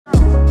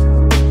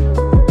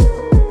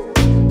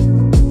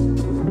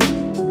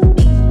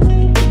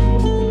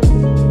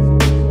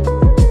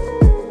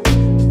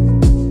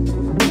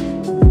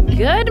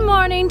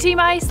Team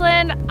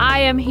Iceland. I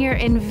am here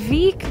in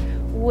Vik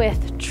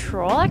with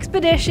Troll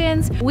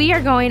Expeditions. We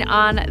are going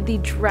on the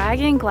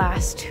Dragon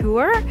Glass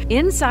tour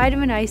inside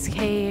of an ice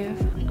cave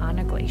on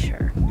a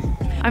glacier.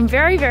 I'm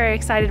very, very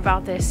excited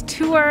about this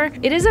tour.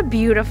 It is a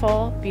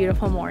beautiful,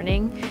 beautiful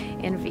morning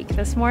in Vik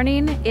this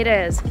morning. It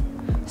is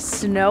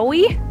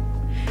snowy.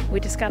 We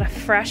just got a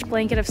fresh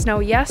blanket of snow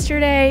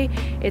yesterday.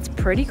 It's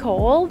pretty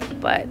cold,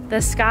 but the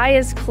sky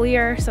is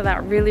clear, so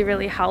that really,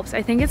 really helps.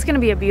 I think it's gonna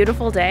be a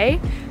beautiful day.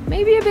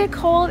 Maybe a bit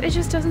cold, it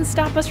just doesn't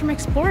stop us from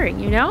exploring,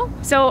 you know?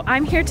 So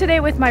I'm here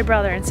today with my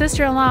brother and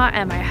sister-in-law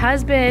and my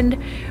husband.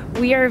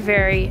 We are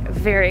very,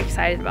 very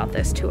excited about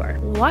this tour.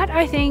 What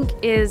I think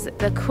is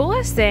the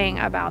coolest thing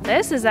about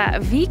this is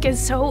that Vik is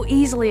so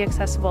easily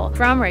accessible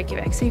from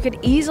Reykjavik. So you could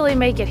easily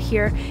make it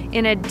here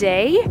in a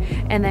day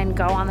and then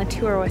go on the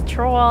tour with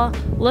Troll.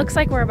 Looks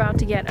like we're about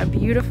to get a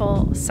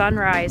beautiful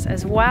sunrise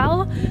as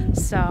well.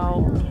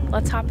 So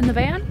let's hop in the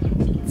van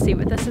and see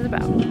what this is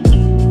about.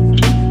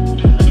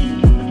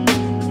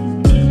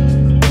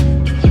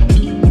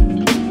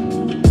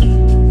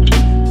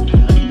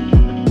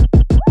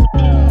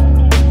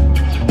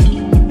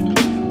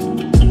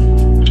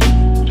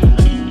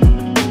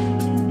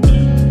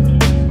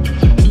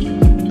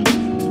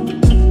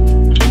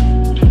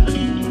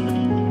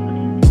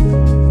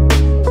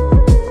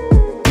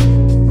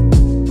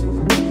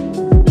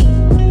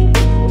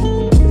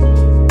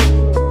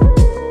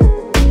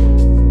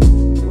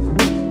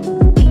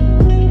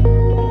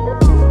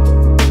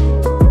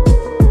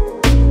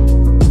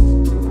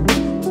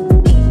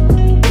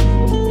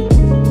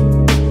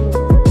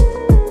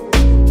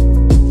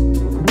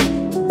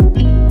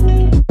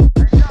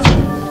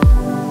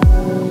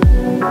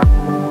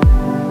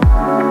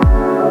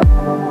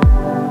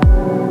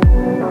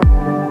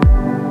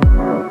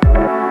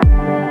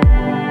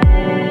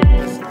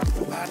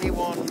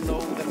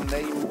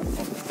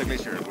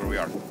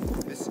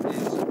 This is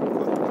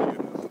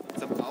Kötlujökull.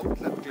 It's an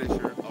outlet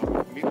glacier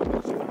of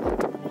Mýrdalsjökull.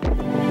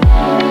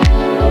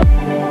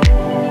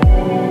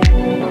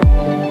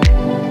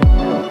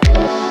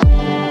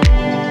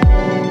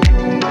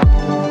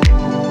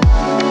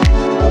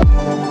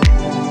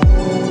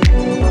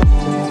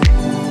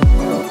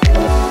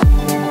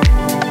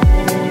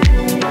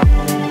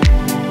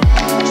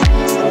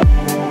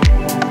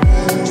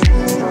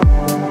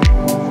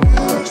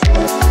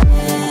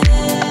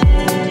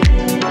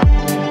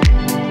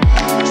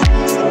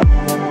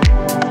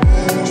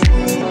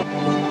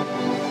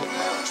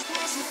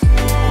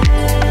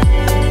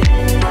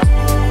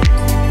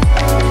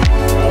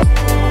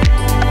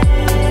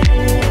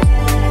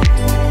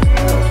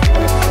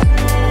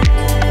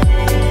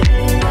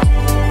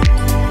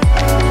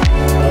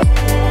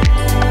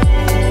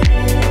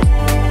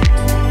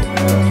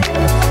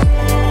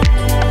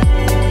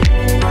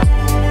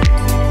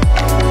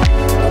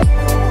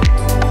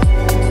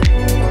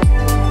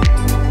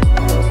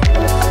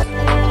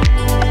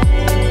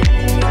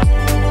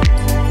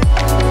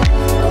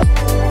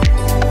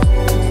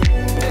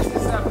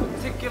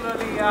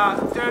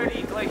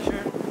 Dirty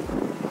glacier,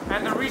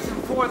 and the reason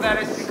for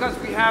that is because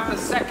we have the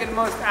second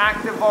most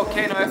active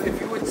volcano. If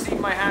you would see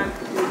my hand,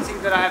 you would see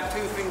that I have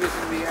two fingers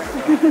in the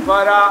air.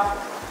 But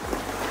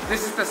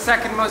this is the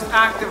second most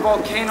active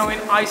volcano in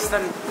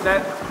Iceland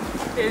that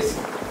is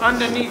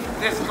underneath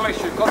this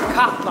glacier called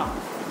Katla.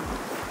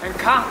 And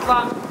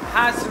Katla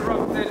has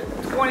erupted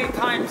 20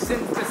 times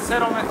since the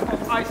settlement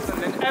of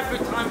Iceland, and every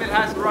time it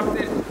has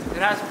erupted,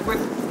 it has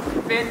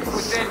been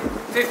within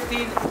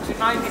 15 to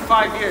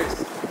 95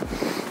 years.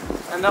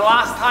 And the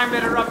last time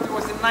it erupted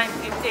was in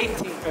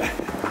 1918.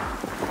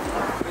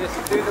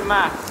 Just do the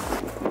math.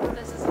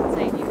 This is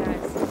insane, you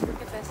guys. Look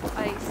at this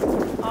ice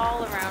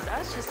all around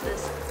us. Just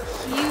this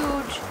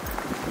huge,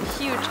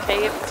 huge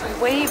cave. It's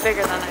way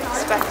bigger than I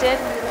expected.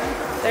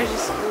 There's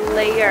just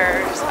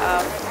layers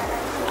of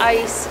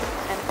ice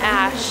and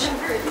ash.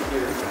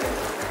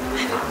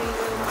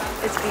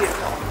 It's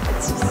beautiful.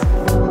 It's just...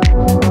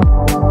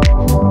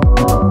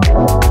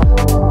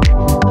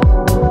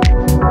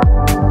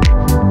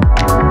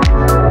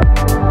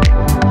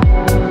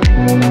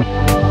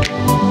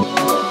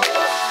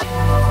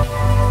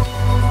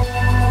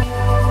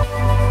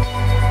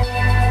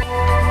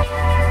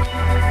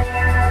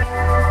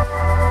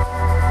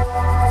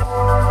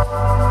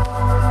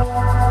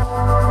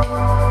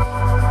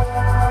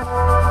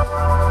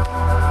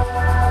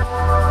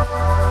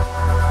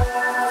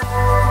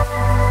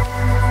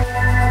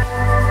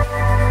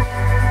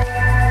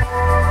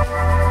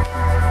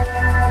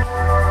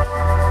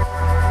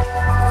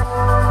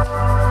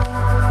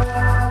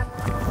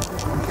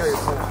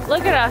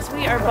 Look at us,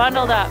 we are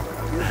bundled up.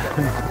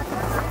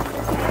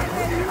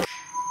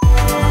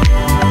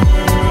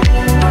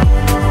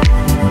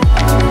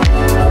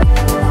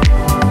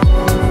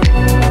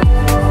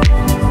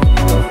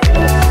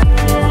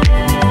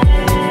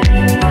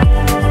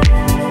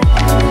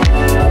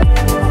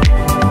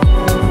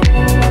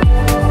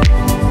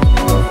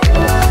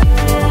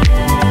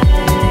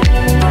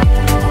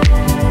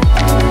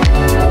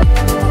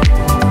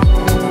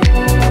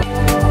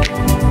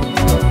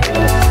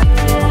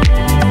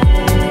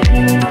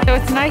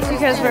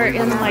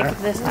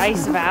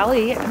 ice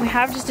valley, and we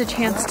have just a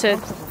chance to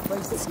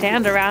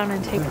stand around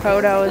and take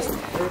photos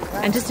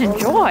and just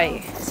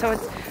enjoy. So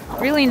it's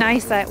really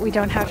nice that we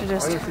don't have to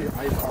just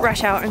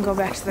rush out and go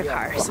back to the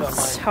car. So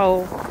it's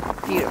so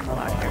beautiful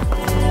out here.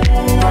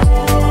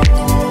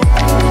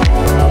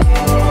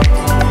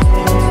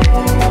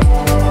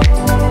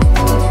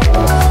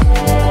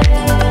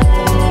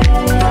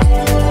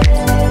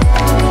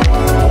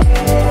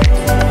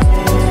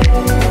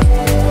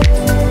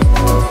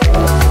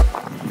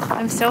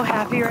 I'm so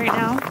happy right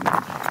now.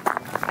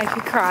 I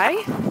could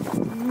cry.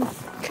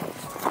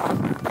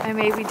 I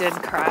maybe did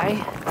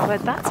cry,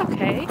 but that's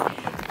okay.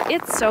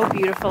 It's so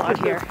beautiful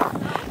out here.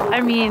 I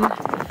mean,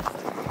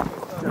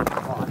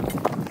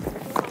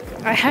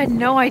 I had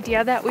no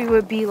idea that we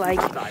would be like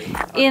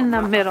in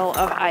the middle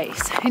of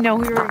ice. I know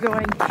we were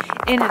going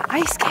in an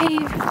ice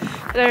cave.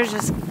 There's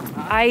just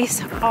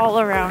ice all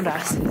around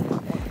us.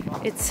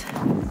 It's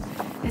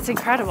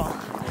incredible.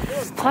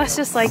 Plus,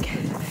 just like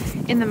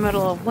in the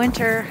middle of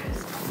winter,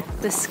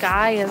 the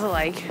sky is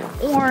like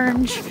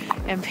orange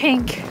and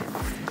pink.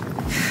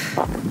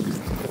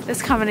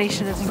 This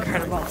combination is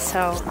incredible.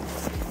 So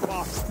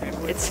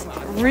it's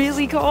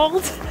really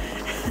cold,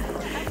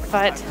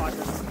 but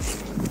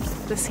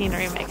the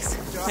scenery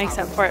makes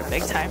up for it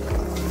big time.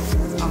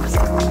 It's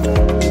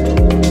awesome.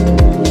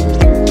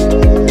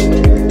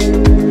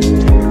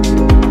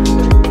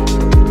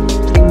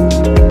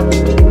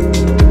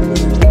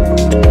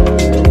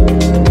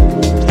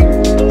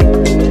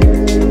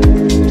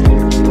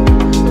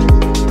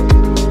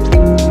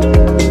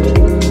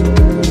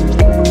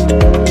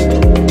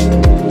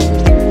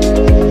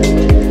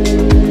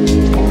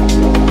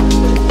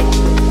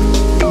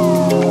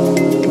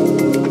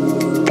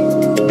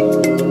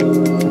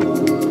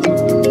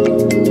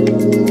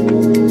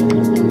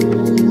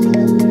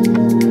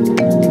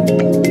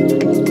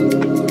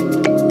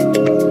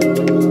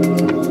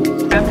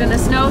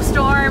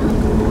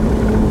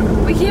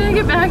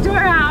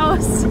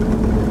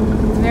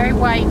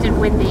 White and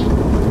windy.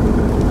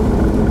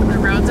 The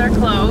roads are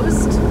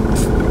closed,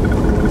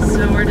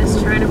 so we're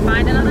just trying to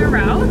find another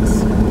route.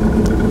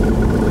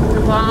 The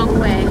long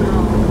way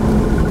home.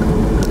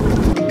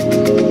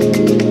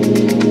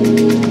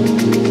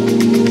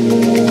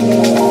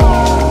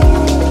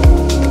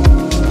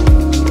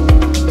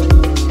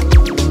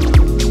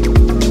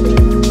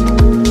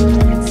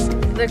 It's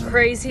the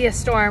craziest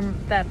storm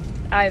that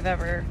I've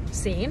ever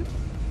seen.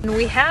 And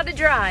we had to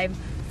drive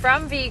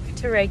from Vik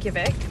to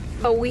Reykjavik.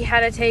 But we had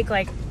to take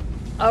like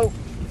a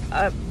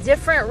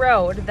different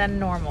road than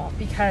normal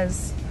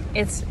because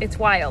it's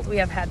wild. We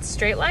have had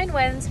straight line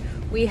winds,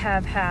 we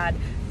have had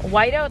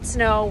whiteout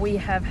snow, we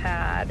have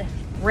had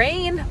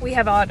rain, we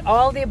have had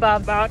all the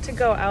above. About to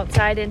go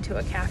outside into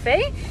a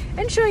cafe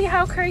and show you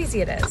how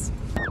crazy it is.